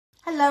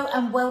Hello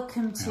and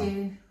welcome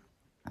to...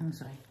 I'm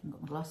sorry, I've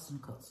got my glasses on,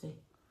 I can't see. Is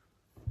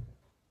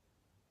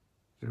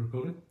it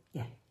recording?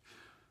 Yeah.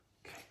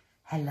 Okay.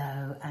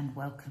 Hello and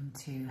welcome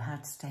to How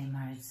to Stay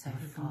Married So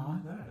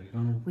Far.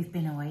 We've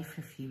been away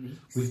for a few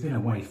weeks. We've been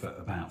away for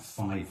about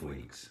 5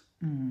 weeks.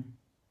 I think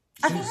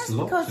Since that's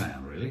because...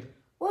 lockdown, really.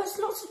 Well, it's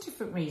lots of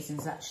different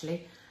reasons,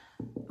 actually.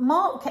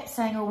 Mark kept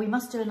saying, oh, we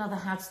must do another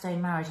How to Stay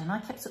Married, and I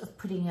kept sort of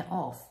putting it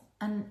off.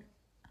 And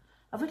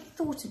I really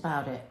thought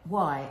about it,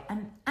 why?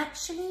 And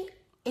actually,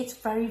 it's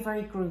very,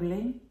 very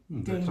gruelling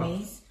doing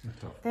these.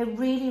 They're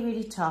really,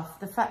 really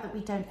tough. The fact that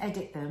we don't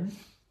edit them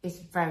is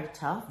very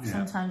tough. Yeah.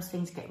 Sometimes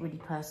things get really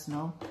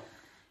personal.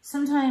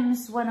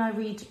 Sometimes when I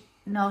read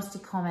nasty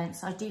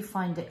comments, I do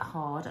find it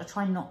hard. I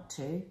try not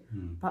to,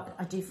 but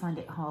I do find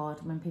it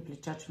hard when people are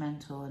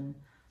judgmental and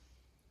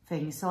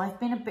things. So I've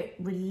been a bit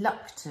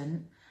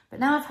reluctant, but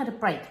now I've had a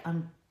break.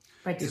 I'm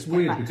ready to It's get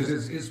weird back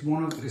because it's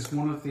one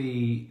of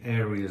the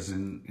areas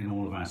in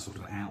all of our sort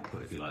of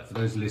output, if you like. For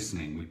those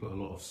listening, we put a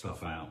lot of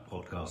stuff out,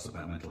 podcasts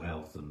about mental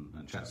health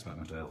and chats about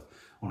mental health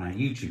on our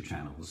YouTube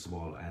channel, The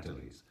Swallow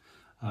Adderleys.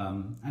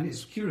 And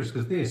it's curious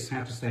because this,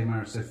 How to Stay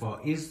Married So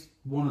Far, is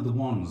one of the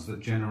ones that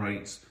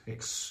generates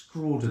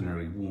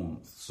extraordinary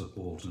warmth,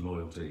 support and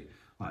loyalty,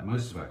 like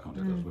most of our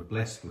content does. We're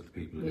blessed with the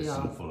people who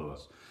listen and follow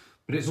us.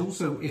 But it's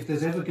also, if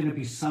there's ever going to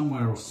be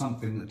somewhere or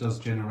something that does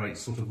generate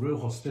sort of real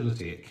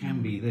hostility, it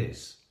can be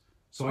this.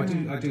 So I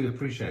do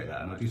appreciate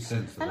that, and I do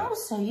sense that. And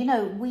also, you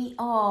know, we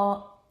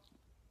are,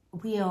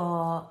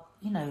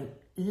 you know,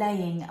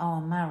 laying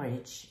our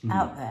marriage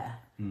out there.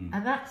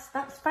 And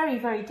that's very,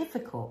 very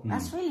difficult.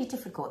 That's really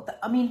difficult.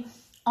 I mean,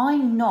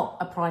 I'm not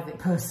a private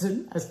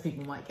person, as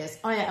people might guess.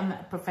 I am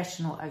a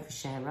professional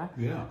oversharer.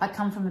 Yeah. I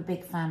come from a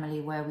big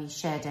family where we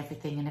shared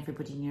everything and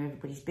everybody knew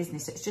everybody's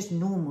business. It's just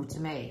normal to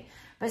me.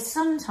 But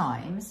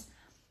sometimes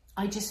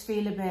I just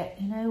feel a bit,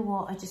 you know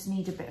what, I just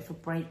need a bit of a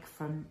break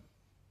from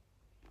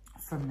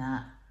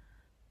that.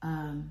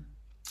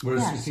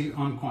 Whereas, you see,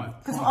 I'm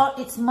quite... Because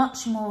it's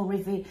much more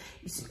revealing.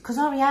 Because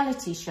our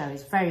reality show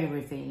is very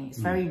revealing. It's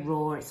very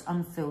raw. It's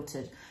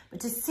unfiltered.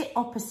 But to sit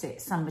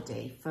opposite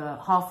somebody for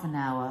half an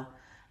hour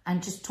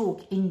and just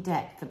talk in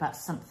depth about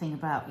something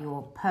about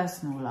your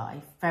personal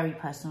life, very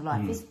personal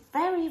life, is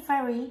very,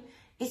 very...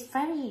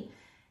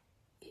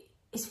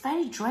 It's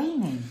very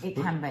draining, it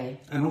can be.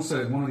 And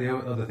also, one of the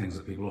other things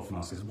that people often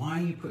ask is, why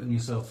are you putting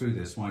yourself through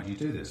this? Why do you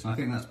do this? And I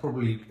think that's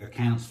probably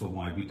accounts for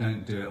why we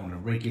don't do it on a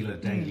regular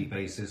daily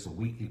basis or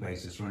weekly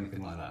basis or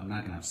anything like that. I'm now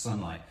going to have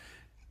sunlight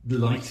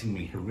lighting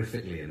me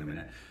horrifically in a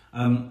minute.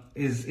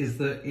 Is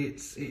that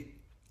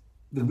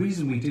the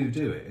reason we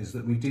do it is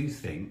that we do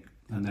think,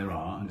 and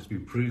and it's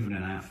been proven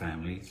in our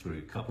family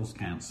through couples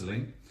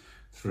counselling,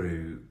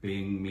 through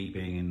being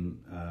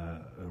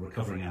a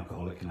recovering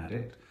alcoholic and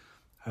addict,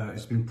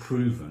 it's been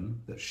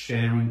proven that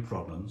sharing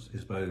problems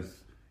is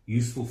both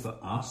useful for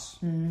us.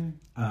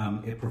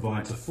 It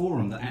provides a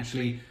forum that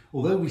actually,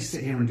 although we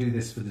sit here and do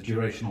this for the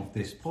duration of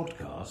this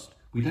podcast,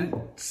 we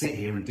don't sit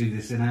here and do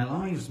this in our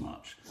lives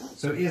much.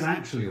 So it is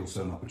actually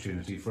also an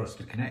opportunity for us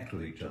to connect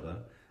with each other,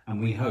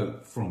 and we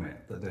hope from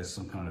it that there's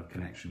some kind of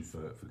connection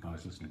for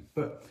guys listening.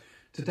 But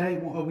today,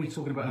 what are we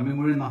talking about? I mean,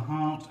 we're in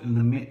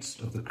the midst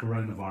of the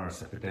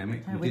coronavirus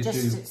epidemic.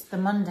 It's the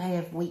Monday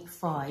of week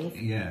 5.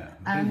 Yeah,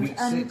 and week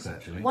 6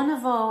 actually. One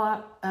of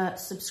our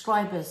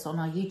subscribers on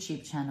our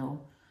YouTube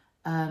channel,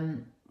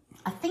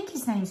 I think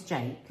his name's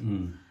Jake,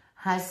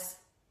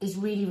 is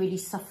really, really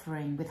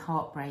suffering with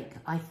heartbreak.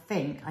 I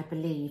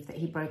believe that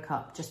he broke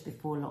up just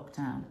before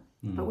lockdown.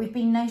 But we've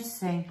been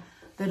noticing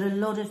that a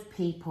lot of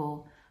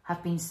people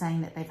have been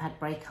saying that they've had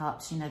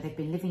breakups. You know, they've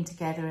been living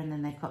together and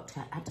then they've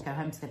had to go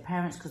home to their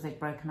parents because they've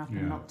broken up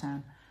in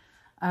lockdown.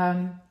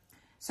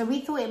 So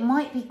we thought it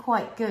might be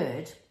quite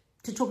good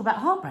to talk about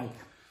heartbreak.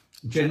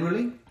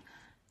 Generally?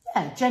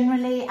 Yeah,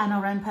 generally, and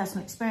our own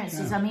personal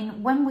experiences. Yeah. I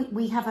mean, when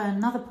we have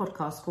another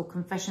podcast called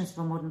Confessions of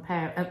a Modern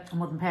Parent,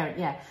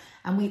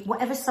 and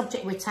whatever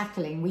subject we're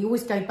tackling, we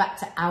always go back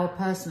to our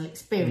personal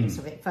experience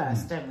of it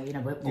first, don't we? You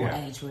know, what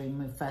age we when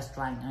we first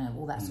drank,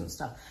 all that sort of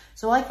stuff.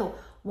 So I thought,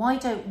 why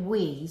don't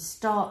we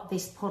start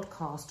this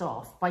podcast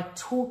off by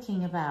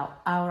talking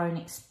about our own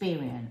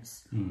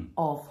experience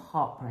of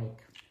heartbreak?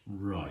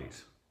 Right.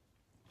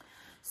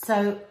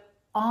 So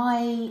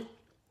I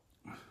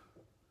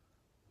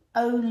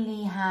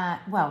only had,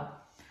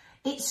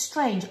 it's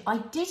strange. I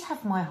did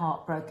have my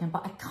heart broken,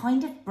 but I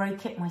kind of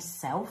broke it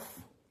myself.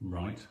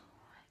 Right.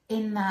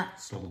 In that...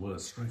 Stole the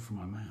words straight from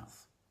my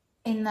mouth.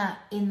 In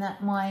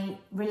that my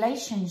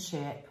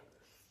relationship,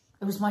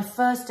 it was my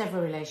first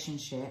ever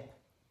relationship,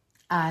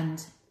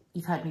 and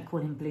you've heard me call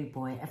him Blue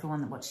Boy.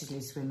 Everyone that watches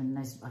Loose Women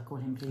knows I call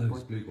him Blue Boy.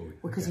 Blue Boy.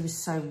 Because he was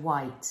so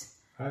white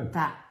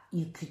that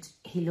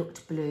he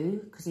looked blue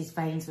because his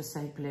veins were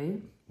so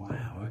blue.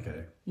 Wow,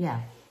 okay.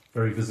 Yeah.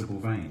 Very visible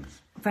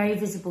veins. Very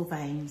visible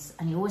veins,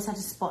 and he always had a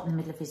spot in the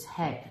middle of his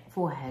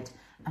forehead,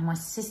 and my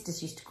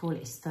sisters used to call it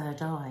his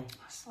third eye.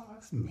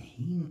 That's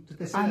mean. Did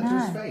they say that to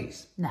his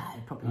face? No,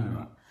 probably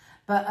not.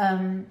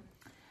 Right.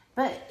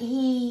 But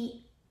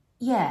he,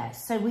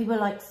 so we were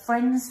like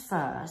friends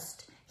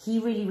first. he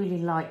really,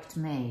 really liked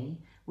me.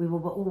 We were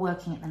all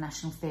working at the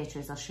National Theatre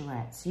as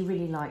usherettes. He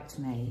really liked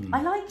me.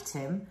 I liked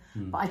him,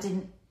 but I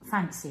didn't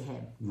fancy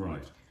him.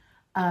 Right.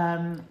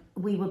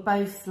 We were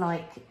both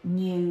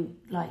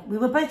we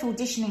were both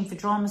auditioning for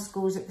drama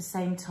schools at the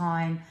same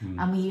time,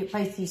 and we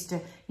both used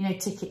to,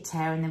 ticket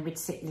tear, and then we'd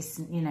sit,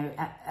 listen,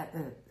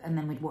 and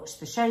then we'd watch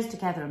the shows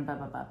together and blah,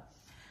 blah, blah.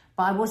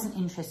 But I wasn't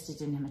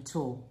interested in him at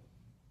all.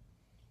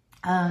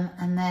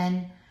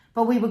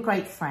 But we were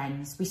great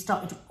friends.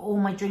 All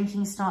my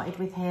drinking started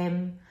with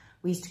him.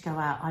 We used to go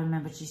out. I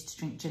remember I used to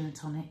drink gin and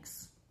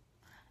tonics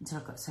until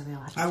I got so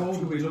ill. How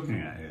old are we looking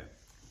at here?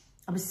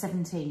 I was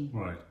 17.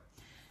 Right.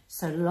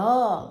 So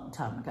long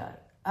time ago.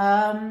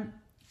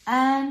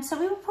 And so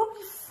we were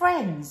probably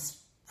friends,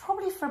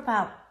 for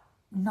about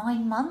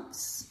 9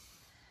 months.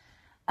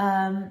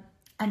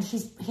 And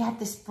he had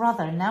this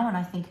brother, and now when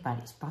I think about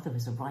it, his brother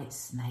was a right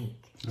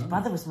snake. His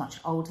brother was much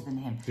older than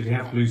him. Did he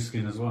have blue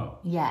skin as well?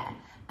 Yeah.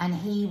 And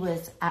he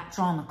was at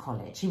drama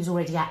college. He was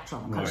already at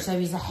drama college, Right. so he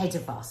was ahead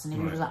of us. And he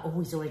was like, oh,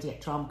 he's already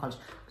at drama college,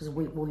 because all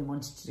we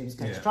wanted to do was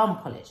go to drama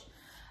college.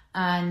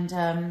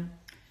 And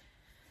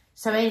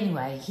so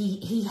anyway,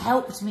 he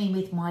helped me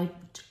with my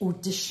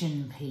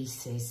audition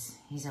pieces,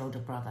 his older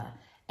brother.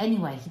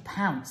 Anyway, he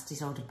pounced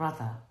his older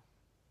brother.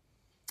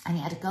 And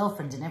he had a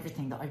girlfriend and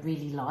everything that I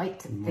really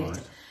liked at the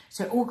theatre.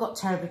 So it all got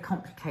terribly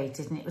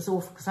complicated, and it was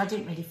awful because I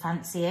didn't really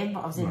fancy him,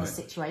 but I was in this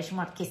situation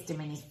where I'd kissed him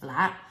in his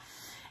flat.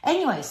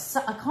 Anyway,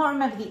 so I can't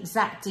remember the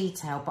exact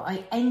detail, but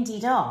I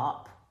ended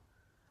up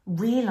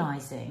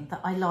realising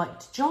that I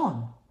liked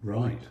John.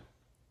 Right.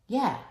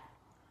 Yeah.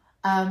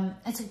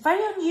 It's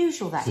very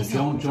unusual, that, So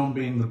isn't it? John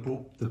being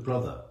the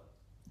brother?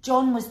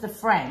 John was the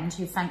friend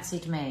who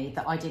fancied me,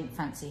 that I didn't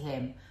fancy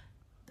him.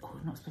 Oh,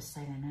 we're not supposed to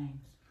say their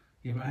names.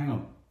 Yeah, but hang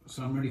on.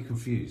 So I'm really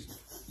confused.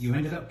 You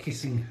ended up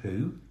kissing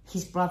who?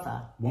 His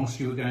brother. Whilst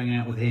you were going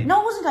out with him?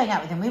 No, I wasn't going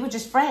out with him. We were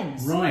just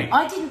friends. Right.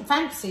 I didn't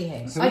fancy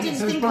him. So I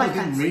didn't his think I brother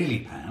fancied didn't him. really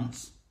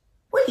pounce.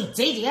 Well, he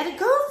did. He had a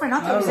girlfriend. I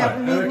thought he was right.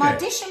 helping me with my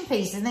Okay. audition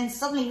piece, and then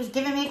suddenly he was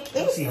giving me a That's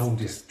kiss. the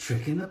oldest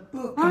trick in the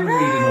book. I Come and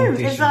read an know. It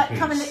audition was like, piece.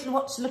 come and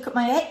look at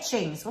my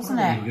etchings, wasn't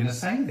What were you it? going to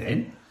say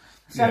then?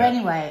 So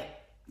anyway,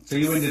 So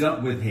you ended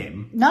up with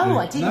him? no,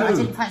 I didn't. I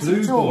didn't fancy him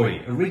Blue at all.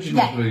 Boy,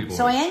 original Blue Boy.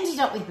 So I ended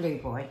up with Blue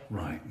Boy.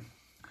 Right.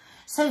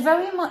 So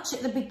very much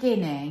at the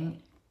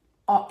beginning,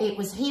 it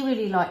was he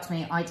really liked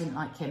me, I didn't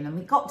like him. Then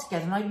we got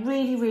together, and I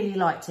really, really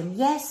liked him.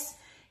 Yes,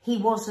 he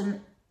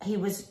wasn't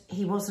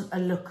a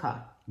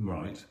looker,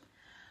 Right.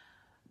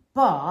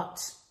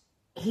 but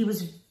he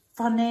was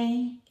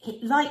funny.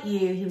 Like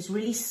you, he was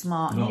really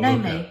smart. Not You know a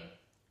looker. me.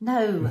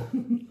 No.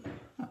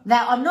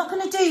 Now I'm not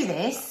going to do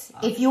this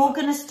if you're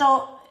going to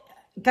start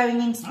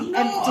going into the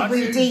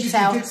empty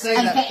detail and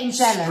getting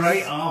jealous.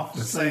 Straight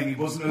after saying he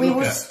wasn't a We looker.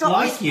 will stop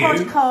like this you.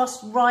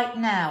 podcast right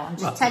now. I'm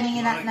just Like- telling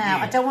you that like now.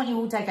 you. I don't want you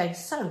all day going,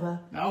 so,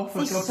 Oh, for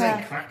this, God's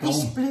sake, crack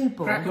this on. Blue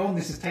Boy. Crack on,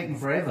 this is taking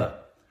forever.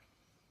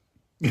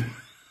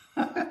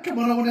 Come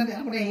on, I want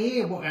to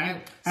hear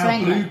how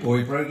anyway,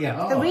 Blue Boy broke your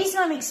heart. The reason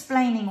I'm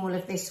explaining all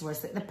of this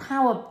was that the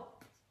power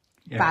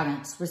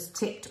balance was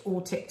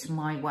tipped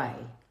my way,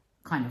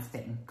 kind of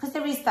thing. Because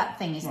there is that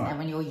thing, isn't there,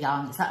 when you're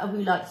young? It's like, oh,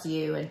 we like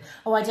you, and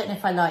oh, I don't know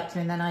if I like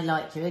you, and then I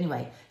like you.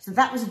 Anyway, so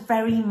that was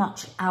very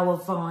much our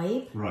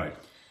vibe. Right.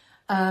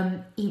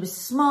 He was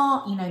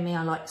smart. You know me,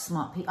 I like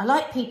smart people. I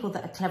like people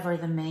that are cleverer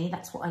than me.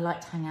 That's what I like,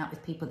 to hang out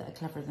with people that are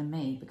cleverer than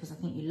me, because I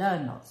think you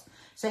learn lots.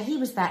 So he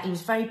was that. He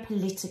was very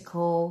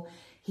political.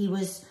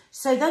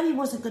 So though he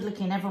wasn't good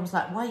looking, everyone was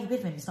like, why are you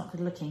with him? He's not good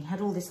looking. He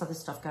had all this other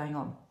stuff going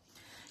on.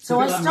 So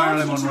a I bit like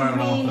started Marilyn to Monroe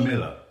and Arthur really,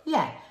 Miller.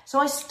 yeah. So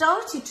I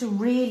started to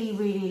really,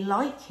 really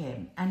like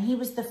him, and he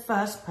was the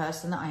first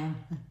person that I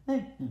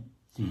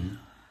am.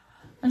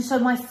 And so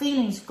my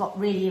feelings got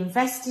really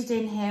invested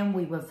in him.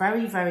 We were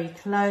very, very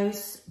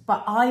close,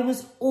 but I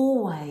was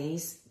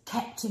always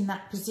kept in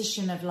that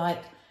position of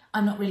like,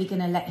 I'm not really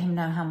going to let him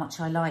know how much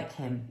I like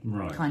him,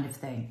 kind of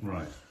thing.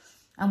 Right.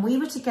 And we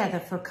were together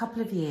for a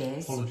couple of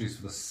years. Apologies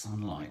for the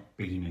sunlight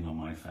beaming on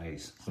my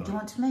face. Sorry. Do you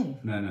want to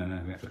move?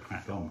 No, we have to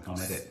crack on. We can't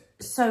edit.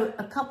 So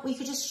we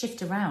could just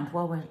shift around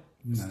while we're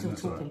still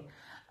that's talking.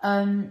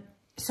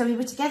 So we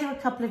were together a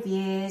couple of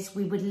years.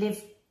 We would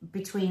live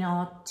between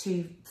our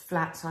two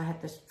flats. I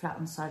had this flat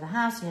on the side of the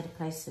house. He had a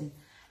place in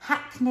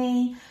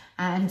Hackney.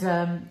 And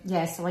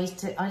so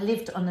I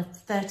lived on the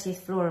 30th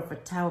floor of a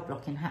tower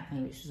block in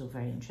Hackney, which was all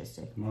very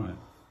interesting. Right.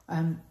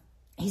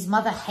 His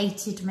mother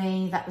hated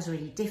me. That was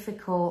really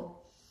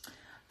difficult.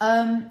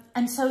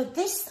 And so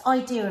this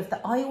idea of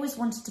that, I always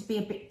wanted to be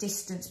a bit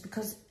distant,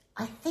 because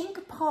I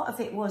think part of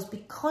it was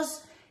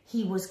because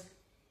he was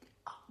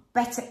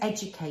better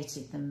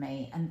educated than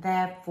me, and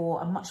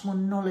therefore much more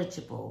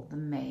knowledgeable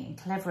than me and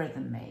cleverer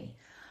than me.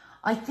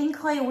 I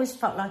think I always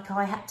felt like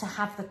I had to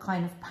have the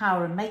kind of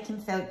power and make him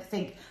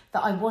think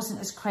that I wasn't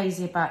as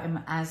crazy about him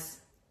as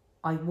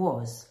I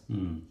was.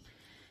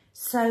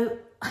 So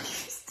I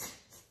used to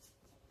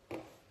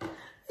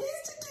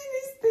do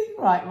this thing,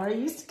 right, where I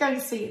used to go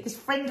and see this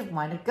friend of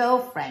mine, a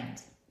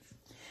girlfriend.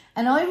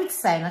 And I would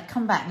say, and I'd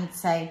come back and he'd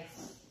say,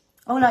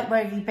 oh, like,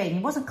 where have you been? He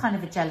wasn't kind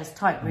of a jealous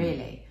type,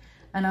 really.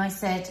 And I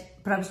said,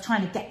 but I was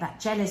trying to get that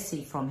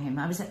jealousy from him.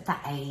 I was at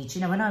that age,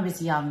 you know, when I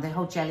was young, the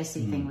whole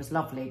jealousy thing was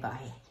lovely, but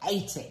I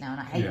hate it now, and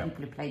I hate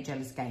people who play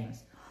jealous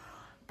games.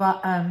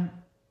 But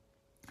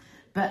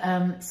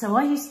so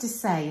I used to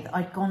say that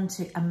I'd gone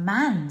to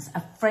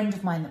a friend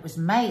of mine that was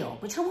male,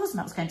 which I wasn't.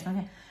 I was going to my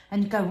friend,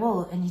 and he'd go,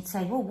 well, and he'd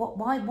say, well,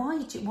 why are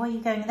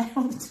you going there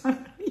all the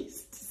time? I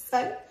used to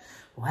say,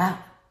 well,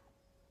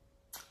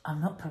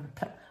 I'm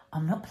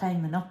not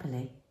playing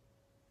Monopoly.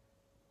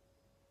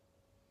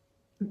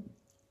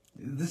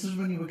 This is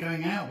when you were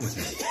going out with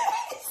him.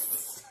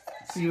 Yes.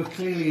 So you were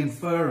clearly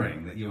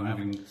inferring that you were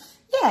having.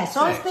 Yeah,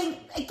 so I was being,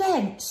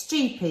 again,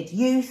 stupid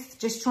youth,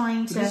 just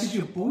trying to. But this is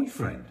your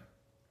boyfriend.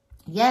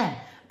 Yeah,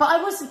 but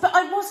I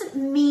wasn't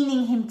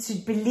meaning him to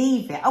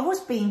believe it. I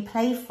was being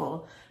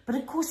playful, but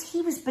of course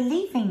he was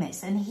believing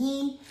this, and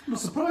he. I'm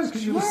not surprised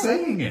because you were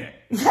saying it.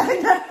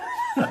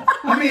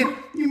 I mean,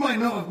 you might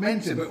not have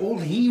meant it, but all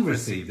he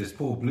received, this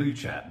poor blue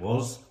chap,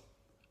 was.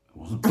 I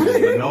wasn't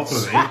playing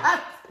Monopoly.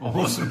 I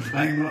wasn't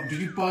playing Monopoly.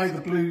 Did you buy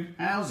the blue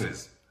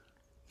houses?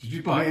 Did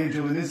you buy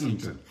Angel and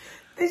Islington?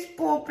 This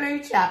poor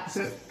blue chap.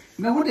 So,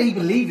 no wonder he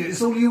believed it.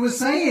 It's all you were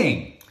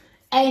saying.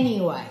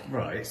 Anyway.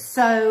 Right.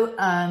 So,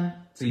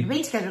 we've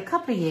been together a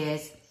couple of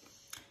years.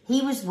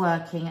 He was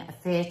working at a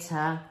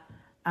theatre.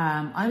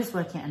 I was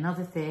working at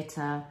another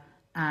theatre.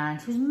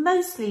 And he was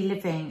mostly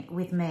living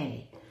with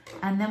me.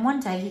 And then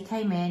one day he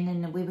came in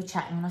and we were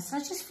chatting. And I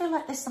said, I just feel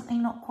like there's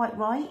something not quite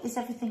right. Is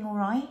everything all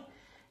right?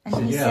 And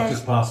he said, I've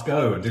just passed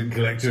go and didn't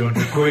collect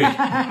 200 quid.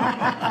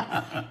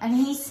 And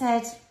he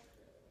said,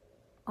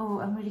 oh,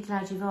 I'm really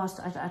glad you've asked.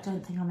 I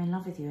don't think I'm in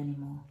love with you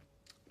anymore.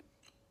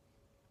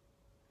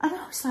 And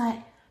I was like,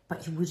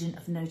 but you wouldn't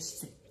have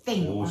noticed a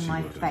thing on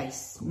my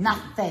face.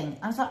 Nothing.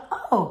 I was like,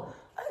 oh,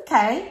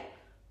 okay.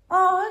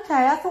 Oh,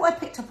 okay. I thought I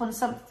picked up on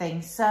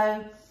something.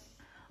 So,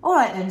 all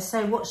right then.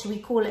 So what should we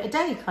call it a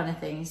day kind of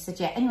thing? He said,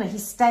 yeah. Anyway, he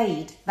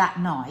stayed that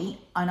night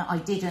and I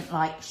didn't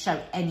like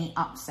show any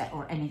upset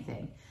or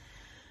anything.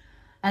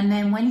 And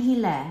then when he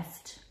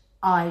left,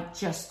 I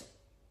just...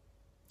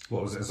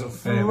 What was it, sort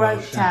of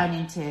broke down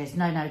in tears.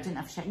 No, didn't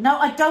have a shower. No,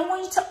 I don't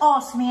want you to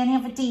ask me any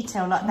other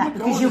detail like that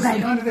because you're going,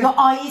 your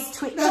eyes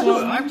twitching.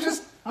 No, I'm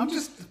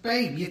just,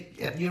 babe,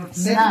 you're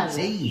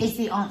 17. No, is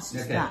the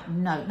answer to that.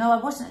 No,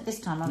 I wasn't at this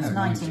time. I was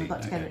 19. We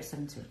got together at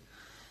 17.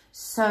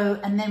 So,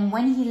 and then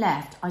when he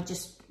left, I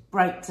just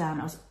broke down.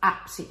 I was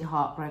absolutely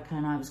heartbroken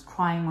and I was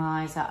crying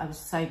my eyes out. I was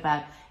so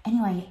bad.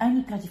 Anyway, he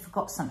only bloody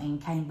forgot something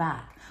and came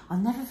back. I'll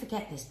never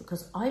forget this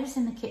because I was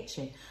in the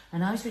kitchen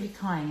and I was really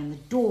crying and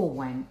the door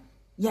went.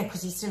 Yeah,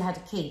 because he still had a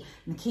key.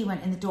 And the key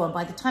went in the door. And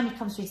by the time he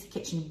comes through to the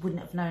kitchen, he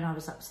wouldn't have known I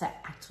was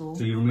upset at all.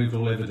 So you removed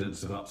all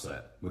evidence of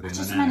upset within a nanosecond? I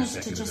just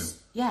managed to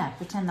just,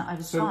 pretend that I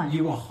was fine. So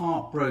you were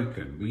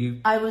heartbroken, were you?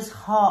 I was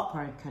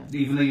heartbroken.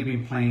 Even though you've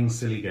been playing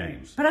silly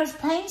games? But I was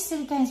playing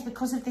silly games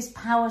because of this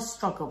power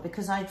struggle,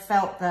 because I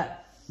felt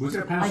that... Was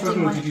it a power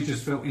struggle or did you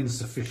just feel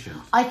insufficient?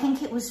 I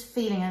think it was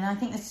feeling, and I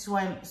think this is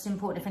why it's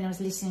important if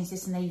anyone's listening to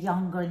this and they're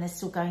younger and they're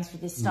still going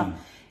through this stuff.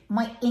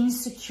 My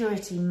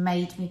insecurity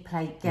made me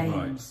play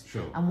games. Right,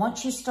 sure. And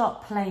once you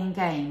start playing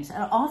games,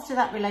 after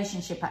that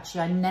relationship,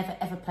 actually, I never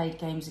ever played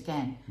games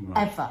again.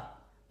 Right. Ever.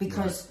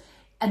 Because,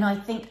 and I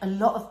think a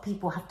lot of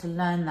people have to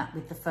learn that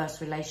with the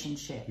first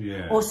relationship.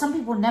 Yeah. Or some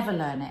people never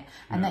learn it.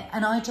 And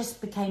and I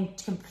just became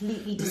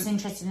completely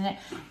disinterested in it.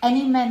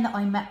 Any men that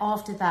I met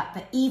after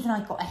that even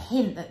I got a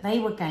hint that they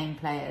were game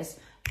players,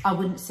 I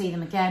wouldn't see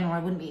them again or I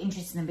wouldn't be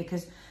interested in them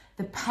because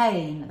the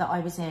pain that I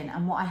was in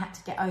and what I had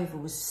to get over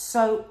was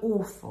so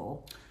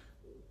awful.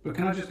 But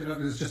can I just,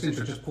 it's just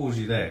interesting, just pause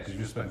you there because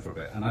you've just spoken for a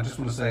bit. And I just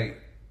want to say,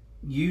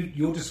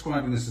 you're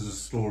describing this as a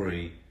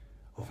story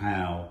of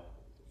how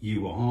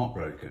you were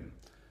heartbroken.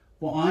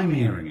 What I'm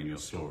hearing in your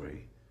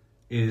story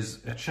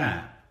is a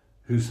chap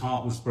whose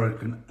heart was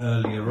broken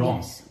earlier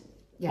on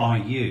by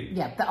you.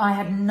 Yeah, but I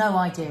had no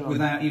idea.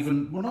 Without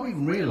even, well, not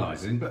even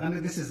realising, but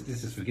and this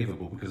is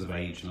forgivable because of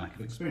age and lack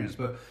of experience,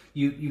 but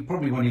you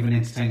probably weren't even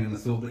entertaining the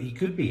thought that he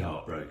could be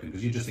heartbroken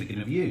because you're just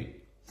thinking of you.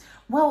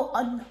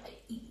 Well,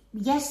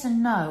 yes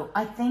and no.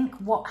 I think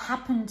what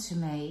happened to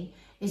me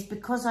is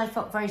because I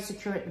felt very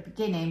secure at the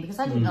beginning because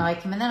I didn't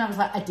like him, and then I was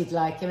like, I did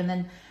like him,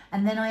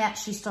 and then I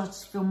actually started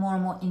to feel more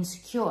and more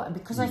insecure, and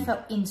because I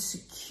felt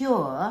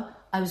insecure,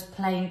 I was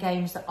playing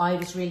games that I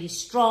was really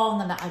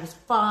strong and that I was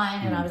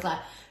fine and I was like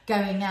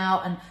going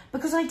out, and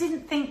because I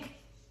didn't think,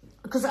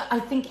 because I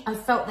think I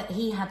felt that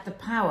he had the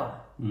power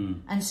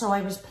and so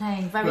I was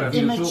playing very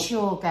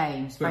immature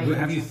games. But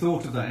have you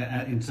thought of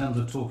that in terms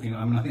of talking?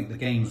 I mean, I think the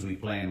games we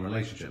play in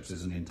relationships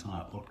is an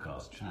entire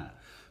podcast chat.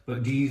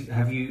 But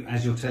have you,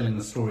 as you're telling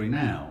the story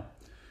now,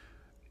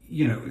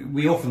 you know,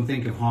 we often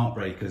think of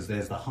heartbreakers,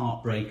 there's the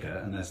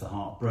heartbreaker and there's the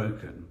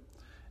heartbroken.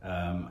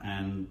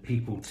 And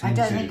people tend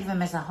to... I don't think of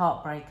him as a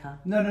heartbreaker.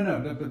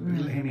 No, but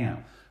hear me out.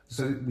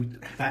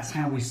 that's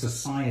how we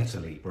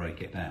societally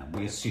break it down.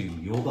 We assume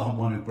you're the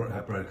one who broke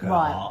her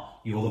Right. heart,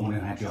 you're the one who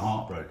had your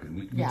heart broken.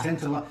 We Yeah. tend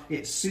to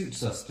it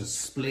suits us to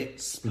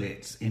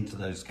split into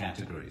those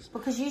categories.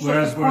 Because usually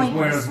the point of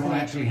whereas split what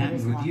actually there happened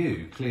is with one.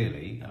 you,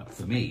 clearly,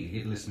 for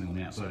me, listening on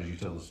the outside as you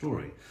tell the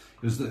story,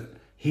 was that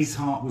his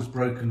heart was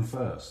broken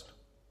first.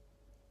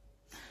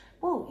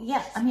 Well,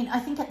 yeah, I mean, I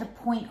think at the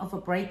point of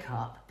a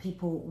breakup,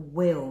 people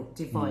will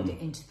divide it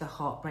into the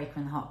heartbreaker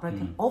and the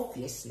heartbroken.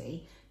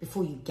 Obviously,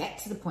 before you get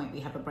to the point where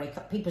you have a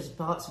breakup, people's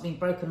hearts have been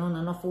broken on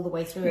and off all the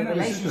way through a no, it's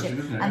relationship. interesting,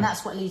 isn't it? And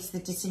that's what leads to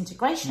the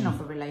disintegration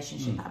of a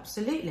relationship.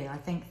 Absolutely. I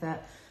think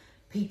that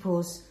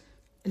people's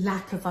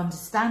lack of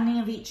understanding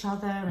of each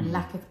other and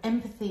lack of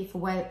empathy for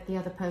where the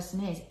other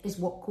person is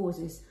what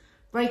causes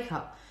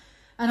breakup.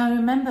 And I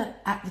remember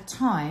at the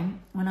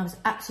time when I was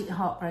absolutely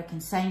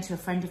heartbroken saying to a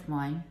friend of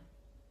mine,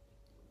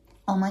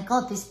 oh my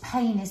God, this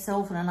pain is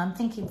so awful. And I'm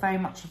thinking very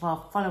much of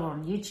our follower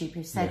on YouTube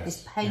who said,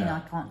 this pain I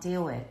can't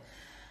deal with.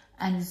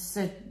 And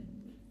so,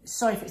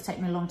 sorry if it's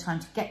taken me a long time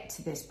to get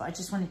to this, but I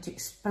just wanted to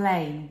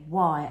explain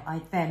why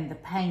the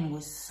pain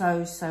was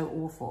so, so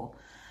awful.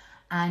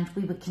 And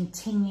we were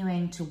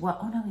continuing to work.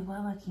 Oh no, we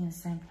were working in the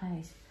same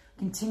place.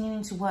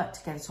 Continuing to work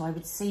together. So I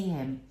would see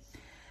him.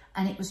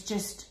 And it's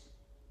just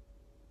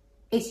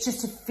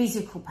a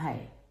physical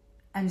pain.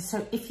 And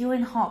so if you're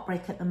in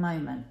heartbreak at the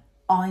moment,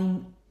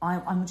 I'm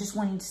just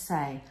wanting to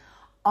say,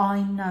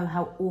 I know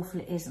how awful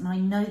it is. And I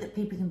know that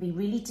people can be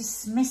really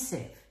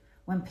dismissive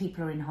when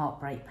people are in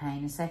heartbreak pain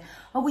and say,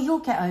 oh, well, you'll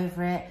get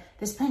over it.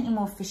 There's plenty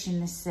more fish in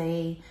the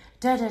sea,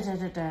 da, da, da,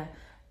 da, da.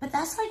 But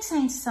that's like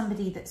saying to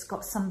somebody that's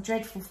got some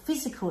dreadful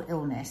physical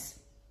illness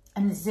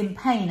and is in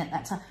pain at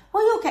that time,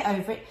 well, you'll get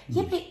over it.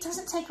 Yeah, but it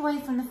doesn't take away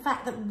from the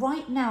fact that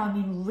right now I'm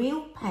in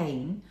real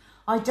pain.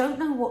 I don't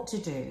know what to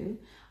do.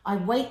 I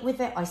wait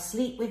with it, I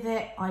sleep with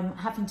it, I'm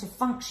having to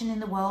function in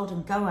the world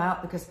and go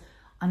out because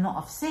I'm not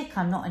off sick,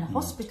 I'm not in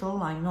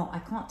hospital, I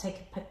can't take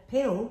a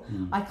pill,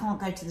 I can't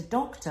go to the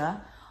doctor.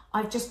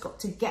 I've just got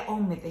to get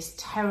on with this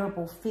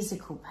terrible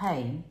physical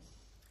pain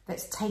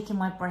that's taking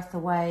my breath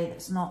away,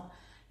 that's not,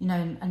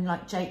 and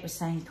like Jake was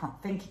saying, you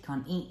can't think, you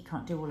can't eat, you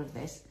can't do all of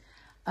this.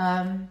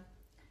 And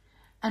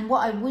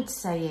what I would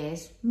say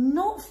is,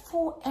 not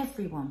for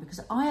everyone, because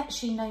I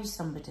actually know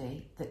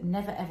somebody that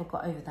never ever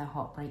got over their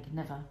heartbreak,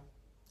 never.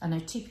 I know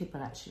 2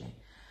 people actually.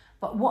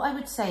 But what I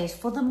would say is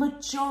for the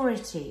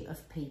majority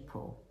of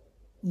people,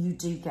 you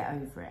do get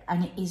over it.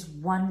 And it is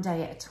one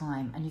day at a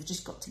time. And you've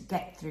just got to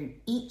get through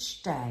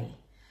each day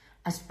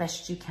as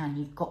best you can.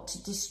 You've got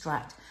to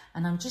distract.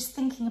 And I'm just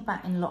thinking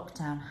about in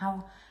lockdown,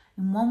 how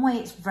in one way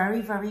it's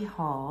very, very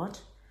hard.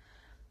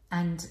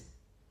 And,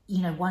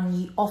 one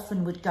you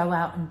often would go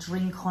out and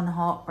drink on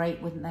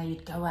heartbreak, wouldn't they?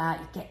 You'd go out,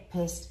 you'd get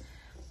pissed.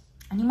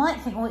 And you might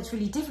think, oh, it's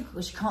really difficult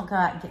because you can't go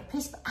out and get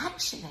pissed. But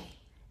actually,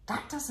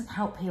 that doesn't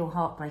help heal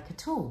heartbreak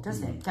at all,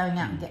 does it? Going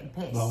out and getting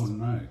pissed. Well,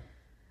 no.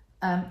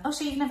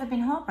 So you've never been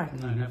heartbroken?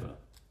 No, never.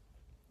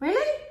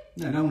 Really?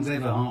 No one's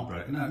ever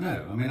heartbroken.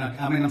 No. I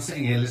mean, I'm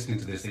sitting here listening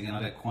to this thing and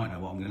I don't quite know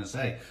what I'm going to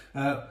say.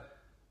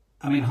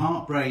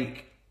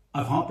 Heartbreak.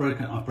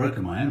 I've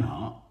broken my own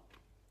heart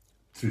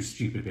through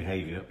stupid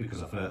behaviour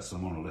because I've hurt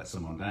someone or let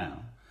someone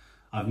down.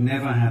 I've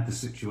never had the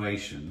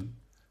situation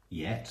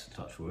yet,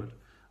 touch wood.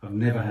 I've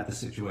never had the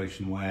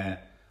situation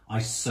where I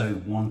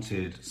so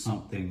wanted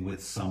something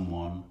with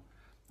someone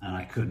and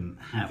I couldn't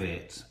have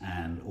it,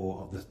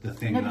 or the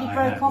thing Nobody that I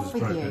broke had off was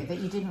with broken. you that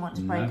you didn't want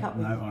to break up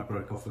with? No, I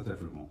broke off with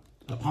everyone.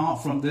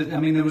 Apart from,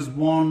 there was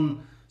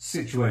one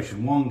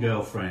situation, one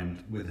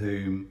girlfriend with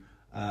whom,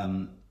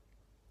 but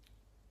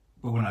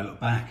when I look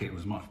back, it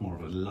was much more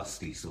of a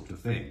lusty sort of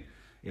thing.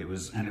 It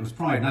was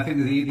pride. And I think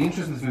the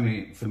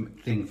interesting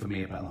thing for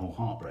me about the whole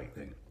heartbreak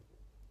thing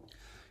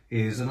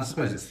is, and I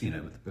suppose it's,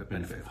 with the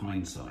benefit of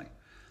hindsight,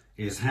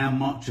 is how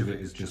much of it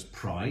is just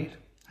pride,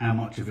 how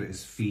much of it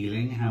is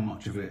feeling, how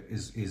much of it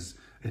is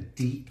a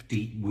deep,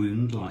 deep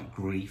wound like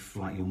grief,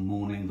 like you're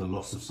mourning the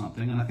loss of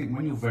something. And I think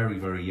when you're very,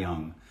 very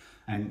young,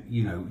 and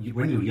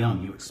when you're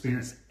young, you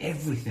experience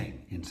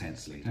everything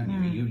intensely, don't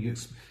you?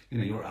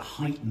 You're at a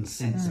heightened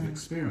sense of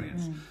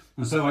experience,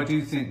 and so I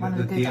do think one of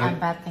the good and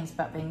bad things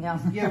about being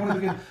young. Yeah, one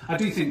of the good. I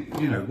do think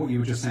what you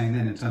were just saying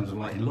then in terms of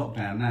like in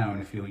lockdown now,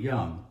 and if you're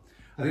young,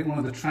 I think one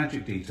of the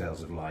tragic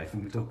details of life,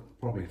 and we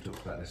probably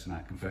talked about this in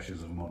our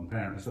Confessions of a Modern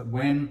Parent, is that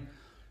when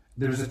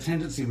there is a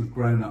tendency with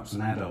grown-ups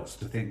and adults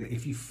to think that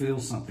if you feel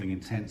something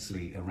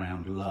intensely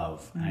around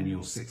love and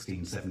you're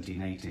 16,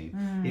 17,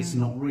 18, it's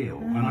not real.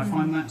 And I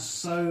find that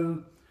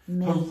so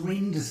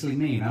horrendously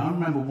mean. I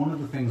remember one of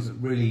the things that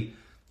really,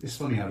 it's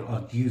funny,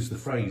 I'd use the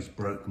phrase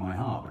broke my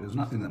heart, but it was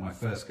nothing that my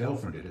first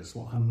girlfriend did, it's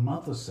what her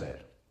mother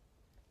said.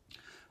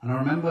 And I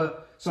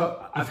remember,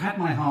 so I've had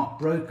my heart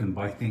broken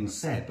by things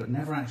said, but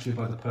never actually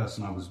by the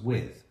person I was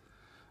with.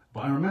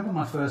 But I remember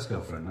my first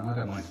girlfriend, and I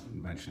don't mind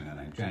mentioning her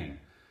name, Jane.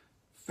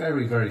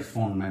 Very, very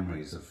fond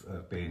memories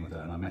of being with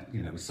her. And I met,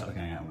 we started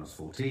going out when I was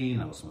 14.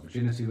 I lost my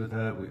virginity with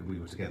her. We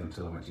were together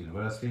until I went to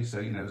university. So,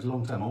 it was a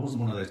long time. I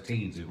wasn't one of those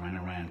teens who ran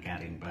around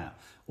gadding about.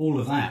 All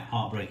of that,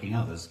 heartbreaking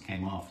others,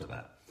 came after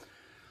that.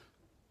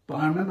 But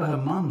I remember her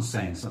mum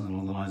saying something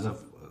along the lines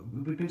of,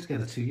 we've been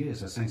together 2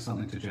 years, her saying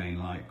something to Jane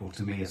like, or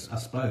to me,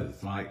 us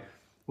both, like,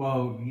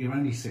 well, you're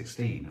only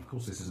 16, of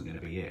course this isn't going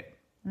to be it.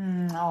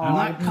 And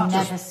that cut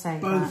never us say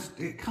both.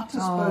 that. It cut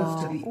us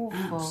both to the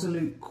awful.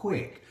 absolute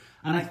quick.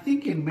 And I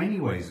think in many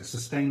ways it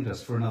sustained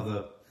us for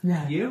another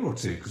year or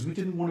two, because we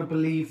didn't want to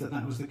believe that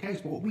that was the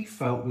case. But what we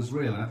felt was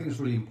real, and I think it's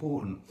really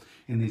important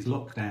in these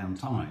lockdown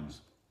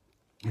times,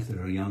 if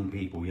there are young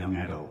people, young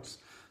adults,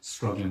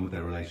 struggling with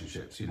their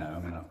relationships,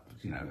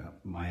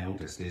 my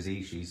eldest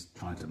Izzy, she's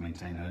trying to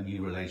maintain her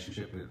new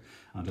relationship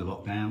under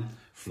lockdown.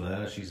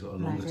 Fleur, she's got a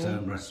longer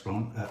term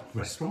restaurant.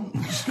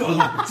 She's got a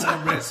longer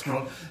term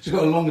restaurant. She's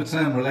got a longer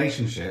term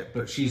relationship,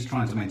 but she's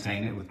trying to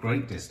maintain it with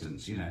great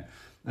distance.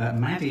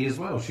 Maddie as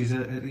well. She's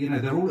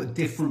they're all at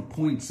different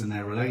points in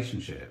their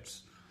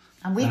relationships.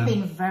 And we've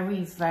been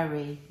very,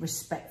 very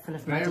respectful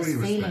of Maddie's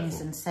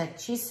feelings and said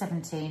she's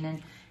 17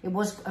 and it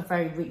was a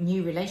very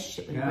new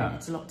relationship when we went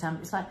into lockdown.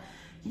 But it's like,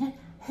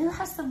 who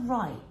has the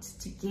right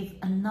to give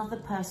another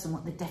person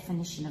what the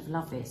definition of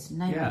love is?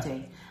 Nobody.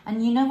 Yeah.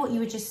 And you know what you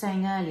were just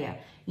saying earlier?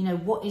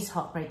 What is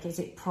heartbreak? Is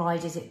it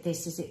pride? Is it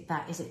this? Is it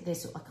that? Is it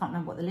this? I can't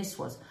remember what the list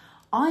was.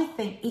 I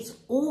think it's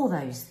all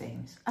those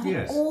things. I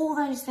think all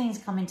those things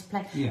come into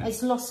play. Yeah.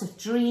 It's loss of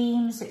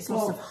dreams. It's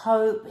loss of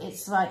hope.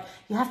 It's like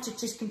you have to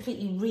just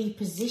completely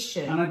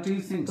reposition. And I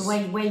do think the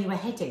way where you were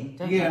heading,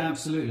 don't you? Yeah,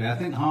 absolutely. I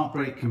think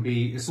heartbreak can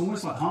be. It's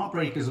almost like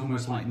heartbreak is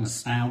almost like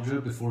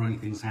nostalgia before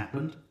anything's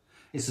happened.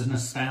 It's a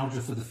nostalgia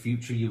for the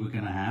future you were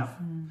going to have.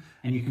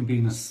 And you can be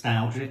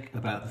nostalgic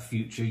about the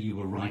future you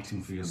were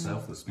writing for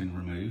yourself that's been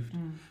removed.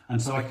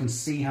 And so I can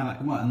see how that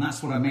can work. And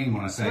that's what I mean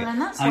when I say... Well,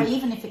 and that's why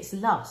even if it's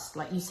lust,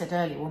 like you said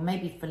earlier, well,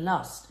 maybe for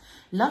lust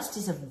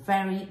is a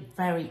very,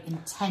 very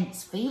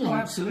intense feeling. Oh,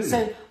 absolutely.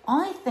 So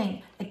I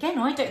think, again,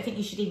 I don't think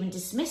you should even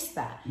dismiss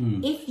that.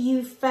 If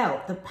you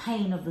felt the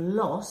pain of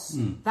loss,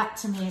 that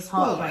to me is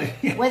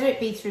heartbreak. Whether it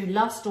be through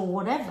lust or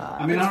whatever.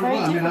 I mean,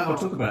 I'll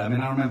talk about it. I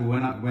mean, I remember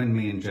when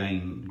me and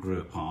Jane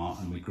grew apart,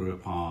 and we grew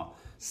apart,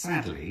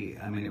 sadly,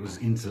 I mean, it was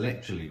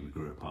intellectually we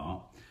grew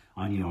apart.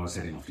 I knew I was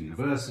heading off to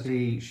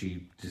university.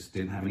 She just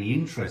didn't have any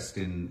interest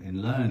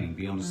in learning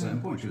beyond a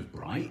certain point. She was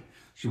bright.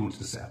 She wanted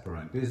to set up her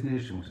own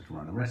business. She wanted to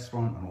run a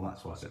restaurant and all that.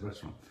 So I said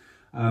restaurant.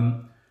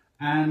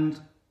 And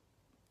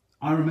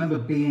I remember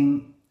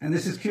being, and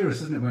this is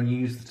curious, isn't it, when you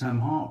use the term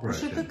heartbroken. Was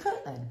she a good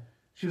cook then?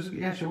 She was a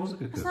good cook.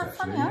 Isn't that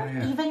actually. funny?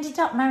 Yeah. You've ended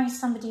up marrying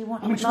somebody you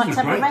want. I mean, she wasn't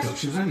a great cook.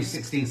 She was only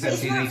 16,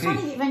 17, 18. Isn't that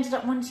funny that you've ended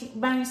up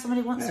marrying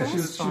somebody who wants a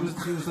restaurant?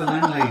 She was the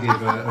landlady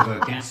of a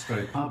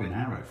gastro pub in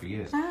Harrow for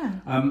years.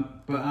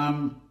 But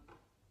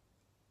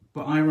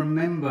I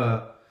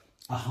remember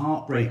a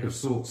heartbreak of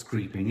sorts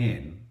creeping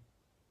in,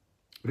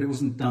 but it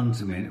wasn't done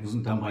to me, and it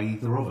wasn't done by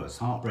either of us.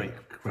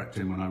 Heartbreak crept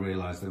in when I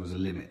realised there was a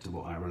limit to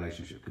what our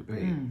relationship could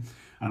be.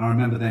 And I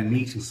remember then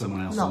meeting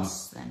someone else.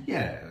 Loss.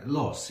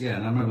 Yeah.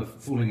 And I remember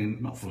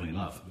not falling in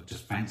love, but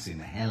just fancying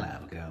the hell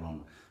out of a girl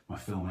on my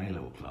film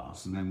A-level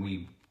class. And then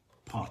we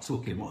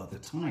partook in what at the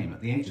time, at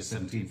the age of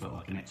 17, felt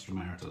like an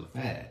extramarital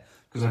affair,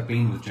 because I'd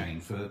been with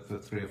Jane for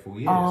 3 or 4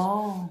 years.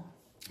 Oh.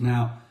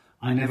 Now,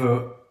 I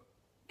never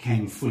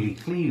came fully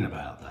clean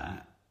about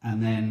that.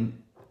 And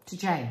then... To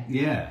Jane?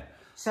 Yeah.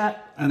 So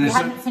you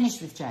hadn't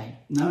finished with Jane?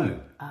 No.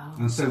 Oh.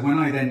 And so when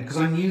because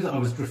I knew that I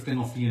was drifting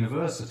off to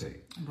university.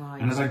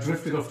 Right. And as I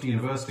drifted off to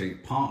university,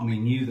 part of me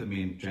knew that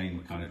me and Jane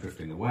were kind of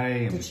drifting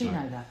away. And Did she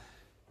know that?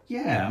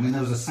 Yeah, I mean,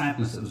 there was a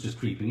sadness that was just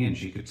creeping in.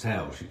 She could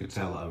tell that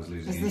I was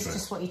losing interest. Is this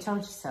just what you told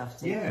yourself?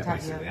 Yeah,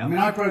 basically. I mean,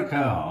 I broke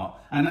her heart.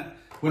 And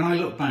when I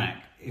look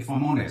back, if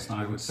I'm honest,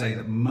 I would say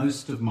that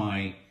most of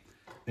my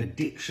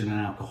addiction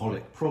and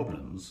alcoholic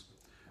problems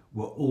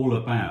were all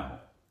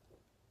about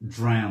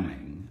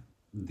drowning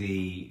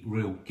the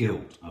real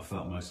guilt I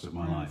felt most of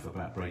my life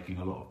about breaking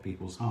a lot of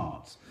people's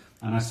hearts.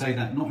 And I say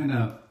that not in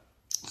a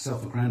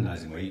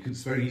self-aggrandizing way.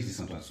 It's very easy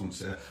sometimes to want to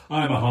say,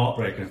 I'm a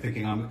heartbreaker,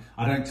 thinking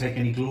I don't take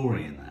any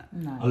glory in that.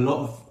 No. A lot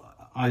of,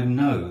 I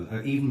know,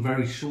 even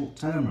very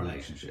short-term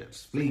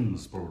relationships,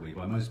 flings probably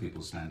by most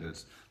people's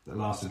standards, that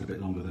lasted a bit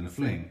longer than a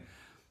fling,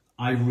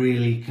 I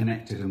really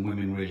connected and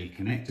women really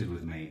connected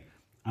with me,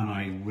 and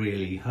I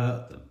really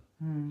hurt them.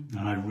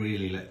 And I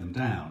really let them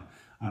down.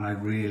 And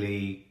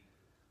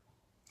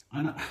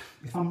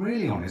if I'm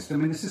really honest, I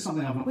mean, this is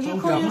something I've not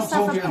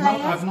told you.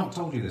 I've not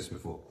told you this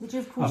before. Would you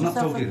have called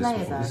yourself a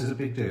player, though? This is a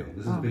big deal.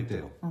 This is a big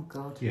deal. Oh,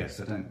 God. Yes,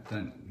 I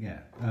don't, yeah.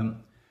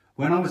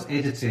 When I was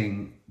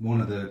editing one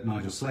of the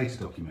Nigel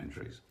Slater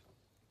documentaries,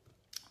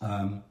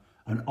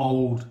 an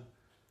old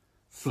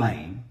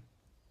flame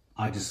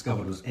I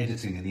discovered was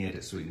editing in the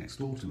edit suite next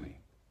door to me.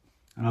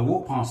 And I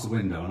walked past the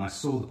window and I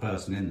saw the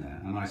person in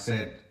there, and I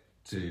said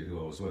to who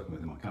I was working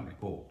with in my company,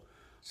 Paul,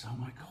 so, oh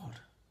my God,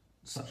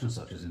 such and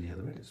such is in the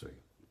other edit suite.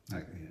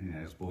 Like,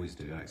 as boys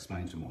do, I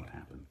explained to him what had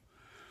happened.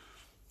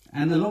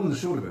 And the long and the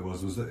short of it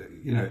was that,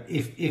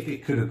 if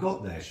it could have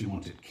got there, she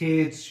wanted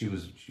kids,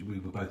 we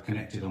were both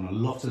connected on a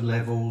lot of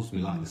levels, we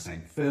liked the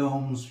same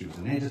films, she was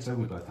an editor,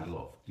 we both had a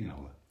lot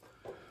of,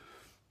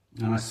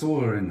 And I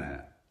saw her in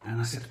there, and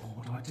I said, oh,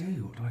 what do I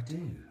do?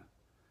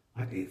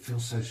 it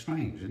feels so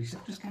strange. And he said,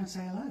 just go and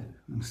say hello.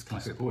 And this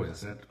classic boy, I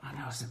said, I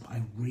know. I said, but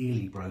I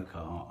really broke her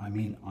heart. I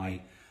mean,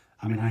 I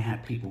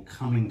had people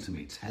coming to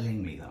me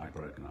telling me that I'd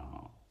broken her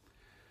heart.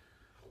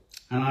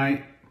 And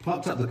I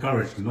plucked up the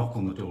courage to knock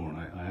on the door,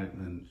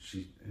 and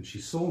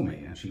she saw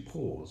me, and she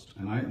paused,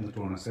 and I opened the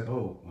door and I said,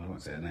 oh, I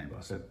won't say her name, but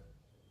I said,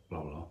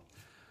 blah, blah, blah.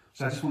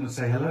 So I just wanted to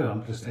say hello,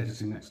 I'm just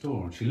editing next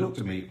door. And she looked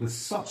at me with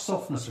such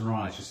softness in her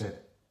eyes, she said,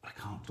 I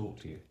can't talk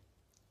to you.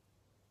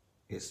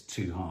 It's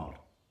too hard.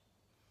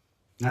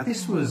 Now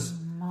this was,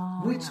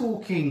 we're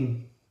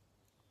talking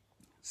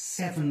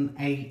 7,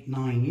 8,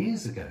 9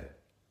 years ago.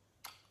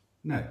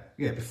 No,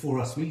 yeah, before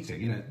us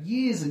meeting,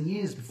 years and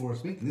years before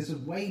us meeting. This was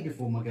way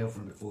before my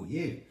girlfriend, before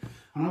you.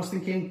 And I was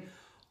thinking,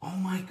 oh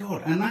my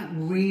God. And that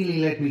really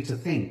led me to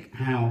think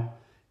how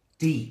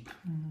deep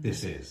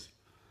this is.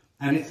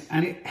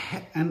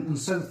 And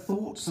so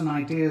thoughts and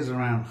ideas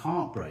around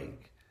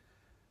heartbreak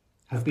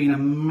have been a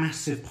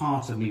massive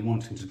part of me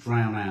wanting to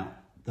drown out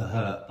the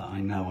hurt that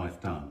I know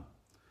I've done.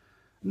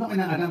 Not in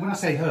that, when I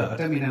say hurt, I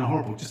don't mean in a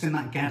horrible, just in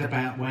that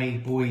gadabout way,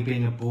 boy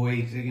being a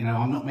boy,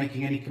 I'm not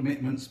making any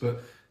commitments,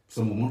 but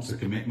someone wants a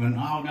commitment.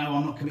 Oh no,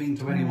 I'm not committing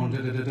to anyone,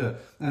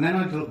 And then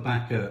I'd look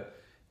back at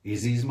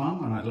Izzy's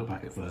mum, and I'd look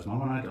back at Fleur's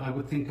mum, and I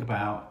would think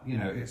about,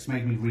 it's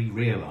made me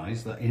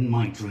realise that in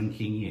my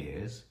drinking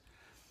years,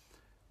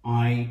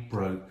 I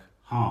broke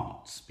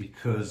hearts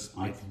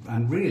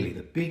and really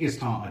the biggest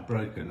heart I'd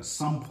broken at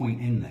some point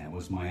in there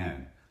was my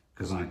own,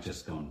 because I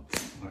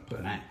put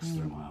an axe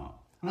through my heart.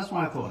 And that's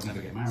why I thought I'd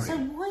never get married. So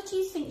why do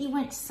you think you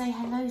went to say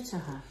hello to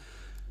her?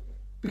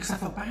 Because I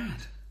felt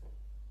bad.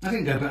 I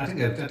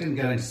didn't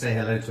go in to say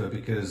hello to her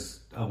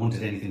because I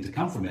wanted anything to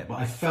come from it, but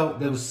I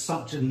felt there was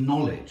such a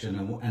knowledge and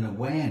an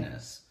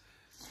awareness.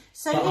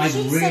 So if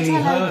she said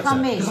hello,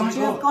 come in, would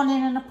you have gone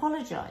in and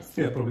apologised?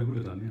 Yeah, probably would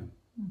have done, yeah.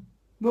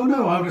 Well,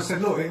 no, I would have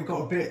said, look, it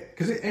got a bit,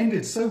 because it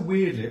ended so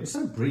weirdly. It was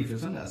so brief. It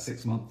was only a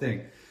 6-month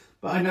thing.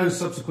 But I know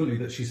subsequently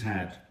that she's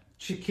had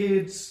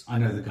kids. I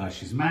know the guy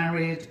she's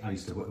married. I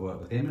used to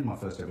work with him in my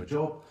first ever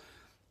job.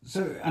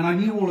 So, and I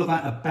knew all of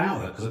that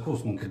about her, because of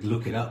course one could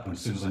look it up, and as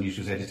soon as I knew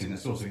she was editing that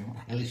sort of thing, what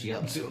the hell is she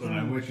up to? I don't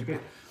know where she'd be.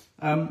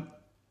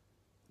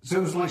 So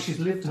it was like she's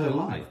lived her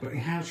life, but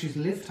how she's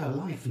lived her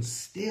life, and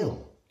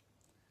still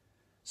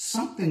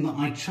something that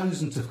I'd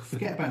chosen to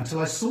forget about until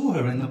I saw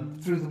her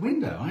through the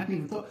window. I hadn't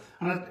even thought,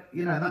 and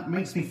that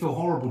makes me feel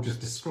horrible just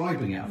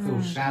describing it. I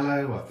feel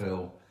shallow. I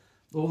feel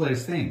all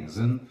those things,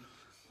 and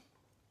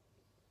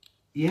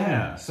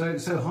yeah. So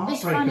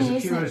heartbreak is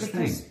a curious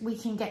thing. Because we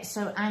can get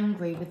so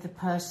angry with the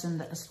person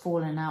that has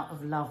fallen out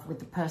of love with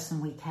the person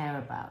we care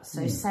about.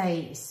 So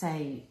say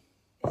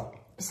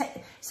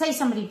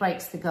somebody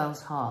breaks the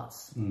girl's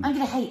hearts. I'm going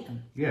to hate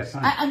them. Yes,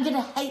 I'm going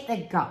to hate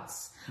their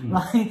guts.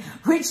 Right?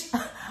 Which,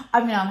 I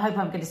hope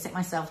I'm going to sit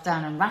myself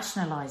down and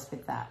rationalise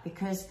with that,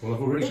 because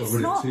I've already got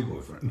rid of 2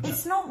 boyfriends.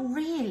 It's not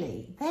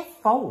really their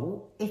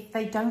fault if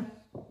they don't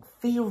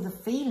feel the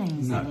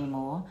feelings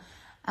anymore.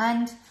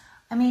 And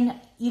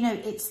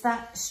it's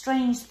that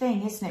strange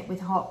thing, isn't it,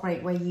 with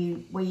heartbreak, where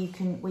you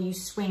can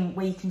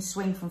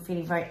swing from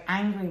feeling very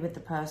angry with the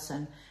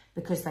person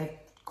because they've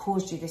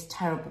caused you this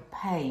terrible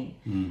pain,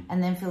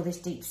 and then feel this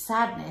deep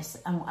sadness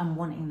and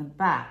wanting them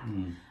back.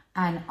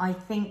 And I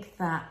think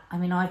that,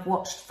 I've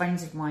watched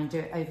friends of mine do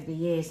it over the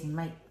years and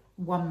make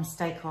one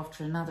mistake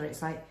after another.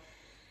 It's like,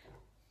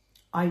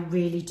 I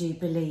really do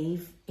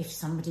believe if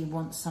somebody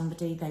wants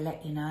somebody, they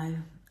let you know.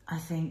 I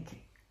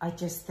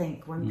just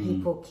think when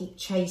people keep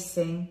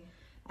chasing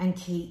and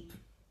keep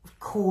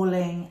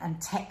calling and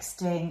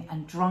texting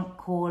and drunk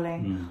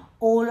calling,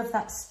 all of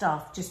that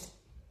stuff just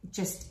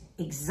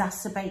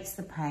exacerbates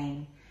the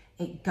pain.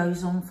 It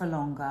goes on for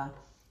longer.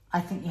 I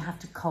think you have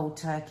to cold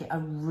turkey.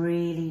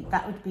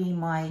 That would be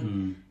my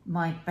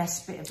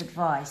best bit of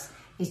advice,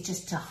 is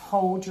just to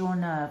hold your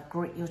nerve,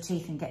 grit your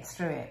teeth and get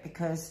through it.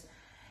 Because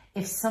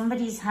if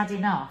somebody's had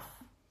enough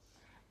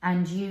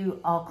and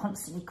you are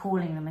constantly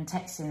calling them and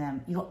texting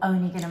them, you're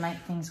only going to make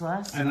things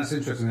worse. And that's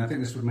interesting. I think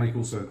this would make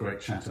also a great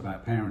chat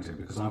about parenting,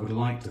 because I would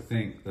like to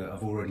think that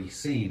I've already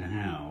seen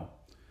how,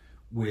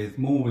 with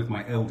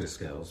my eldest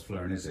girls,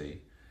 Fleur and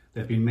Izzy,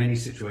 there have been many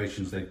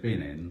situations they've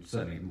been in,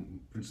 certainly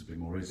principally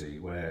more Izzy,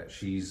 where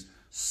she's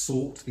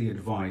sought the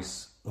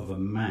advice of a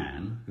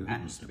man who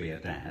happens to be a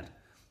dad,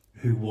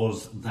 who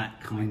was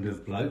that kind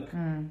of bloke,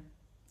 who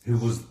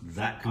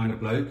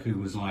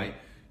was like,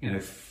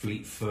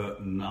 fleet foot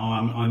and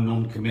I'm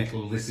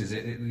non-committal, this is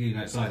it,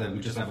 it's either we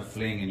just have a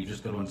fling and you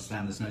just got to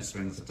understand there's no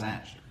strings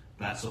attached,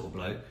 that sort of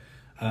bloke.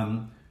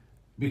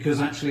 Because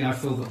actually I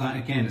feel that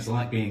again, it's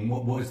like being,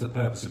 what is the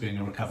purpose of being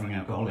a recovering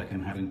alcoholic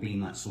and having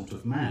been that sort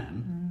of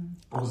man?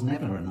 I was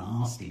never a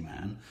nasty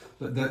man,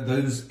 but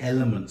those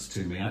elements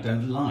to me I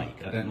don't like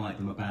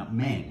them about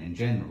men in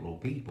general, or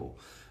people.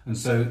 And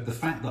so the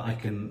fact that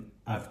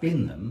I've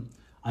been them,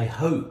 I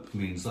hope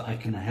means that I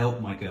can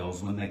help my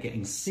girls when they're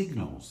getting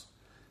signals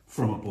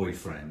from a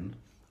boyfriend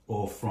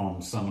or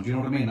from someone. Do you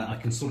know what I mean? I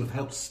can sort of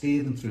help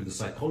steer them through the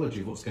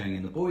psychology of what's going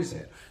in the boy's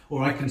head.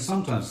 Or I can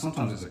sometimes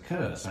it's a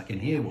curse. I can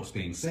hear what's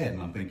being said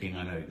and I'm thinking,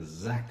 I know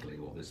exactly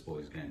what this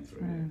boy's going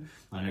through.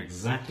 I know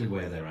exactly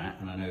where they're at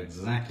and I know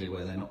exactly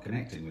where they're not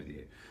connecting with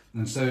you.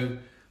 And so,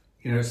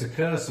 you know, it's a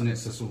curse and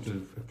it's a sort of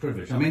a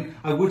privilege. I mean,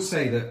 I would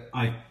say that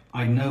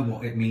I know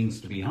what it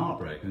means to be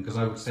heartbroken, because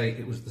I would say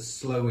it was the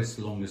slowest,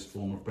 longest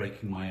form of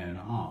breaking my own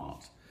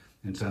heart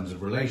in terms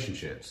of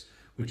relationships,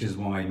 which is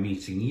why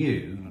meeting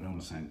you, I don't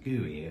want to sound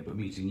gooey here, but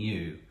meeting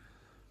you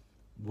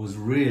was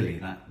really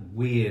that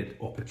weird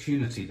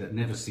opportunity that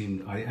never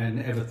seemed, I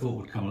never thought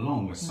would come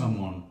along, where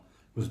someone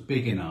was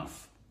big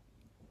enough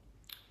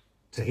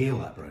to heal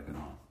that broken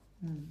heart.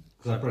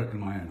 Because I'd broken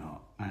my own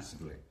heart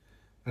massively.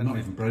 I'd not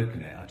even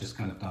broken it, I'd just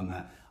kind of done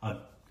that. I'd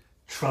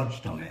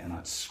trudged on it and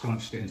I'd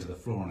scrunched it into the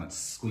floor and I'd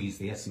squeezed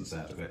the essence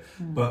out of it.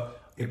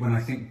 But when I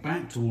think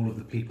back to all of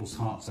the people's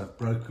hearts I've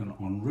broken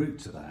en route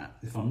to that,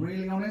 if I'm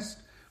really honest,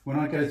 when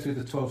I go through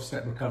the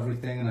 12-step recovery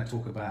thing and I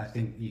talk about, I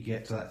think you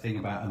get to that thing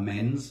about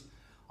amends,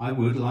 I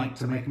would like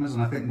to make amends.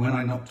 And I think when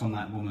I knocked on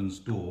that woman's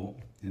door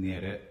in the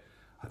edit,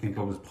 I think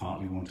I was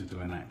partly wanting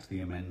to enact the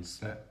amends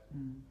step.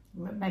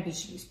 Maybe you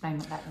should explain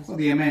what that is. Well,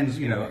 the amends,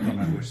 you know, I can't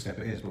remember which step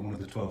it is, but one of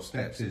the 12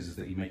 steps is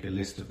that you make a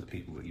list of the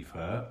people that you've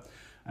hurt,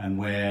 and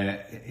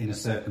where in a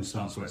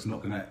circumstance where it's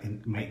not going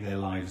to make their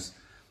lives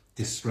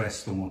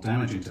distressed or more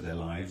damaging to their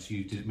lives,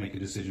 you did make a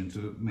decision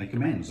to make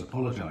amends,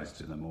 apologise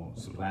to them, or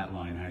sort of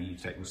outline how you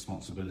take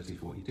responsibility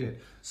for what you did,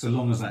 so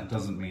long as that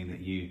doesn't mean that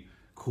you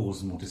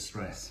cause more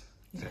distress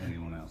to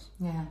anyone else.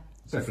 Yeah.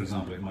 So, for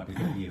example, it might be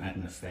that you had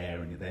an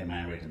affair and they're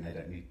married and they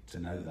don't need to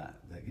know that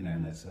you know,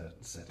 and there's a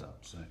setup.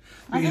 So,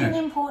 I think the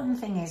important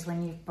thing is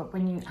when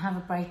you have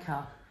a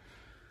breakup,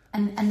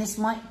 and this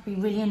might be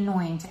really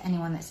annoying to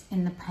anyone that's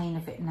in the pain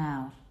of it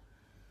now,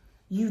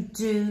 you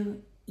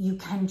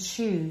can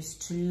choose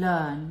to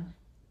learn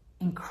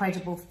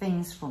incredible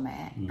things from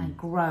it and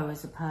grow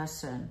as a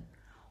person,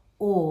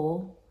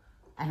 or,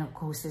 and of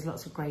course there's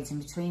lots of grades in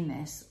between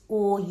this,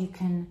 or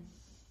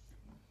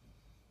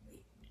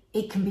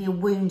it can be a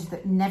wound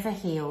that never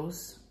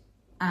heals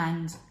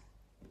and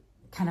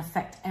can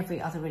affect every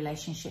other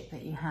relationship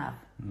that you have.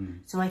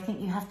 So I think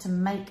you have to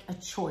make a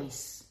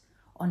choice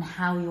on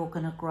how you're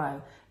going to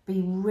grow.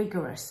 Be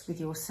rigorous with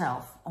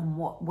yourself on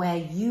where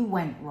you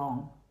went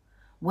wrong.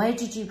 Where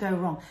did you go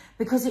wrong?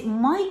 Because it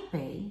might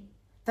be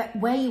that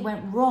where you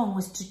went wrong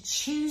was to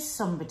choose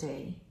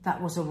somebody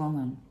that was a wrong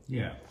one.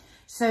 Yeah.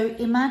 So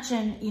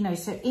imagine, you know,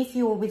 so if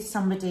you're with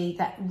somebody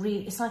that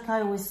really, it's like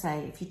I always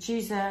say, if you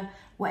choose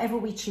whatever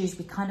we choose,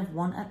 we kind of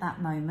want at that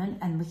moment,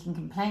 and we can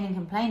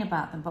complain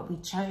about them, but we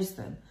chose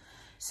them.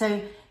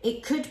 So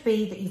it could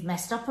be that you've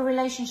messed up a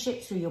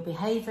relationship through your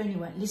behaviour and you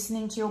weren't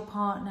listening to your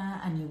partner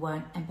and you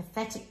weren't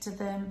empathetic to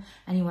them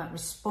and you weren't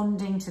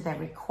responding to their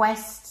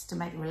requests to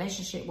make the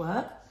relationship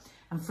work.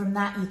 And from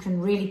that, you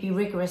can really be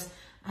rigorous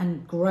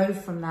and grow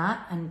from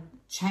that and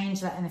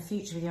change that in the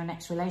future with your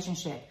next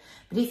relationship.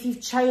 But if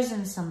you've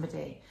chosen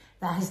somebody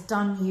that has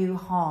done you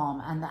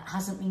harm and that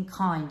hasn't been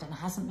kind and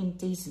hasn't been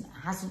decent,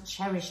 hasn't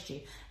cherished you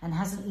and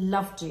hasn't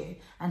loved you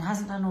and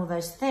hasn't done all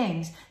those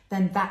things,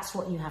 then that's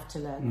what you have to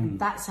learn. And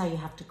that's how you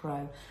have to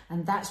grow.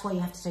 And that's why you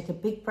have to take a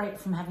big break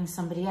from having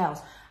somebody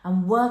else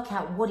and work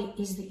out what it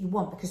is that you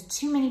want. Because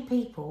too many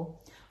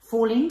people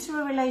fall into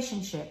a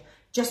relationship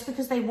just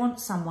because they want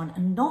someone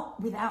and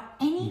not without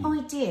any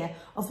idea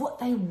of what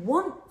they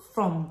want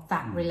from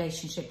that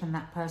relationship and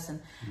that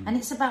person. And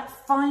it's about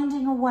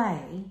finding your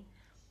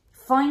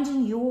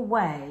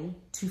way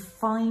to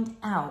find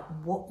out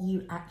what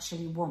you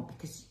actually want,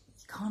 because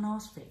you can't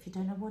ask for it if you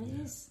don't know what it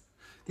is.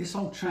 This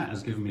whole chat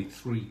has given me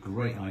 3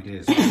 great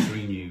ideas for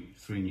three new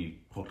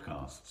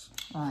podcasts.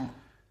 Right.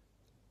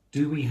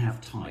 Do we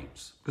have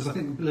types? Because I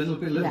think a little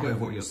bit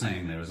of what you're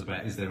saying there is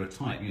about, is there a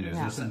type? You know, is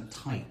there a certain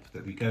type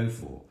that we go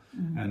for?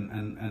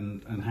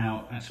 And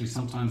how actually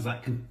sometimes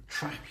that can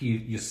trap you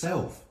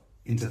yourself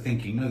into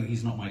thinking, no,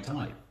 he's not my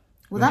type.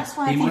 Well, that's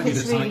why I think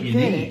it's really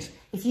good.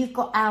 If you've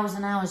got hours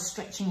and hours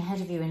stretching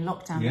ahead of you in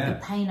lockdown with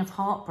the pain of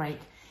heartbreak,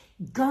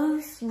 go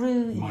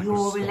through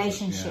your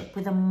relationship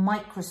with a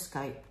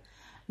microscope.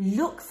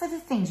 Look for the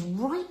things,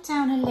 write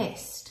down a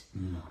list.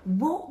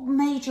 What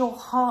made your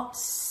heart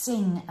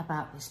sing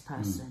about this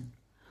person?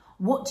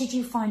 What did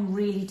you find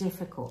really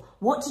difficult?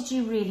 What did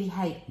you really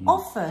hate?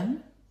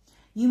 Often,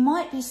 you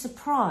might be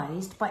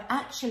surprised by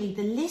actually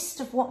the list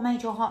of what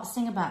made your heart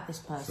sing about this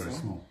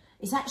person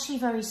is actually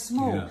very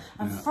small.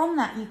 From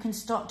that, you can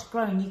start to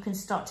grow and you can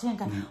start to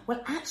go,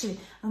 well, actually,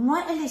 and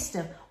write a list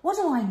of, what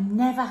do I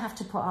never have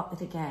to put up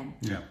with again?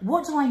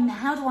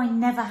 How do I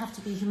never have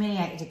to be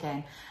humiliated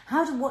again?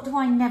 What do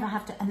I never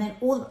have to, and then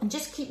and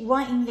just keep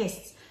writing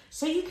lists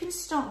so you can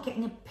start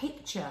getting a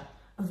picture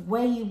of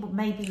where you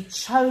maybe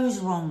chose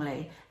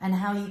wrongly and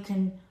how you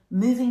can,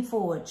 moving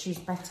forward, choose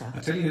better. I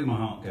tell you who my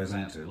heart goes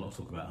out to, a lot of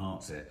talk about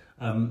hearts here,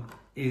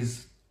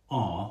 is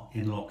are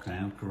in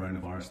lockdown,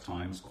 coronavirus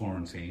times,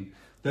 quarantine.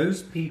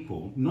 Those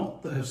people,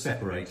 not that have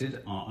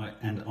separated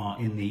and are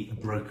in the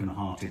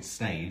broken-hearted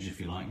stage, if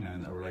you like,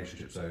 knowing that a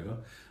relationship's over,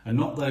 and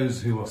not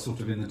those who are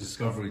sort of in the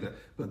discovery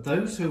but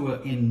those who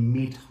are in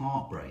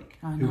mid-heartbreak,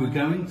 who are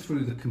going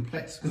through the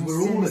complex, because we're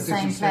all at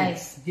different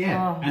stages.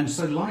 Yeah, and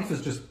so life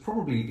has just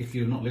probably, if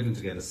you're not living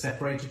together,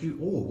 separated you,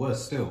 or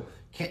worse still,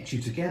 kept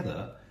you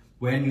together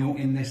when you're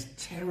in this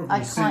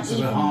terrible sense of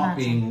the heart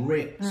being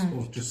ripped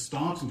or just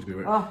starting to be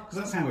ripped, because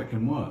that's how it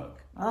can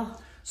work.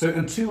 So,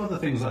 and two other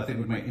things that I think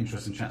would make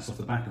interesting chats off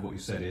the back of what you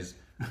said is,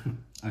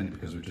 only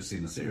because we've just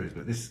seen the series,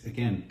 but this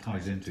again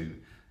ties into,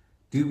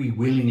 do we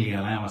willingly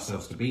allow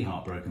ourselves to be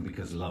heartbroken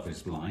because love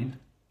is blind?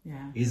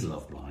 Yeah. Is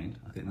love blind?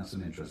 I think that's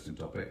an interesting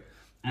topic.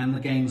 And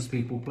the games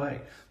people play.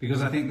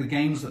 Because I think the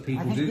games that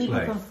people do play...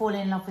 people can fall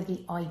in love with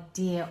the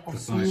idea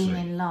of being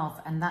in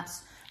love, and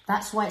that's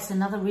why it's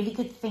another really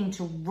good thing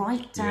to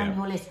write down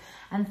your list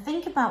and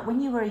think about when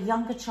you were a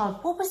younger child,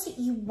 what was it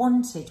you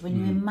wanted when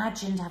you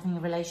imagined having a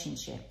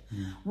relationship?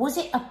 Was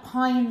it a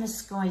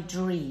pie-in-the-sky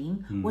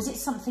dream? Was it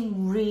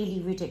something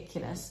really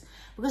ridiculous?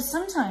 Because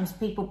sometimes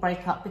people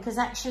break up because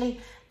actually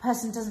a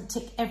person doesn't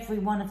tick every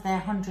one of their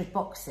 100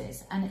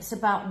 boxes, and it's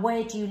about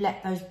where do you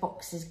let those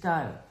boxes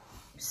go.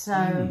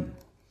 So,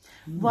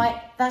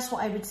 right, that's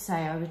what I would say.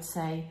 I would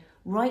say,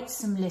 write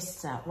some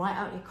lists out, write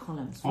out your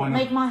columns. What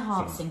made my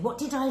heart sing? What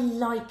did I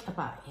like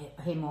about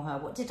him or her?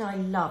 What did I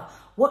love?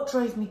 What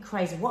drove me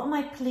crazy? What am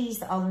I pleased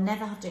that I'll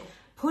never have to...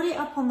 Put it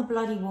up on the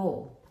bloody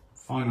wall.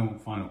 Final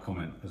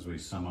comment as we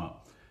sum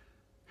up.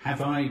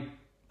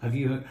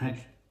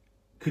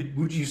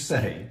 Would you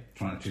say,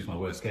 trying to choose my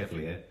words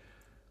carefully here,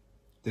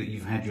 that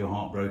you've had your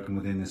heart broken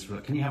within this...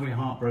 Can you have your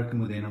heart broken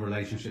within a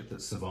relationship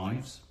that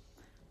survives?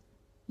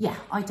 Yeah,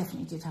 I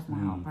definitely did have my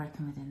heart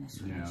broken within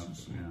this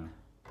relationship. Yeah.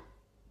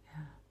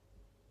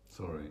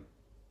 Sorry.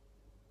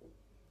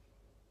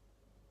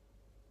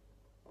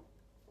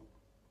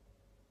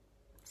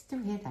 Still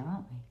here though,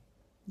 aren't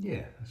we?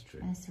 Yeah, that's true.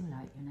 And I still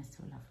like you and I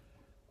still love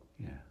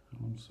you. Yeah,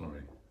 I'm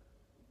sorry.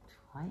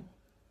 Right.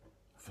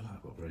 I feel like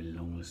I've got a very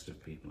long list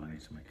of people I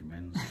need to make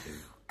amends to.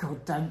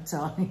 God, don't,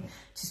 darling.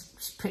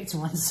 Just put it to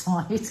one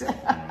side.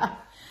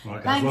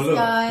 Right, guys. Thanks, well, look,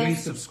 guys.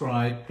 Please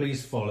subscribe,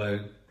 please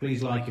follow,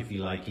 please like if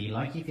you likey,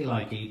 like if you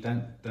likey.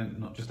 Don't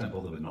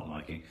bother with not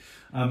liking.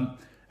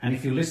 And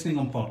if you're listening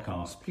on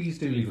podcasts, please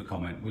do leave a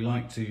comment. We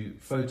like to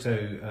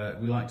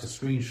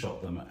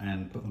screenshot them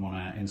and put them on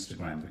our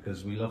Instagram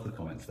because we love the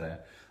comments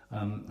there.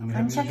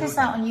 And check us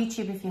out on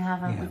YouTube if you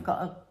haven't. Yeah. We've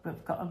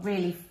got a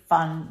really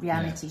fun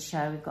reality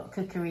show. We've got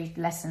cookery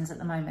lessons at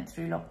the moment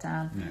through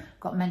lockdown. Yeah. We've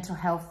got mental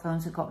health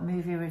films. We've got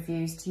movie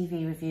reviews,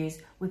 TV reviews.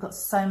 We've got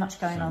so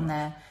much going on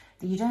there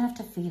that you don't have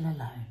to feel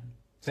alone.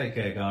 Take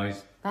care,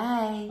 guys.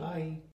 Bye. Bye.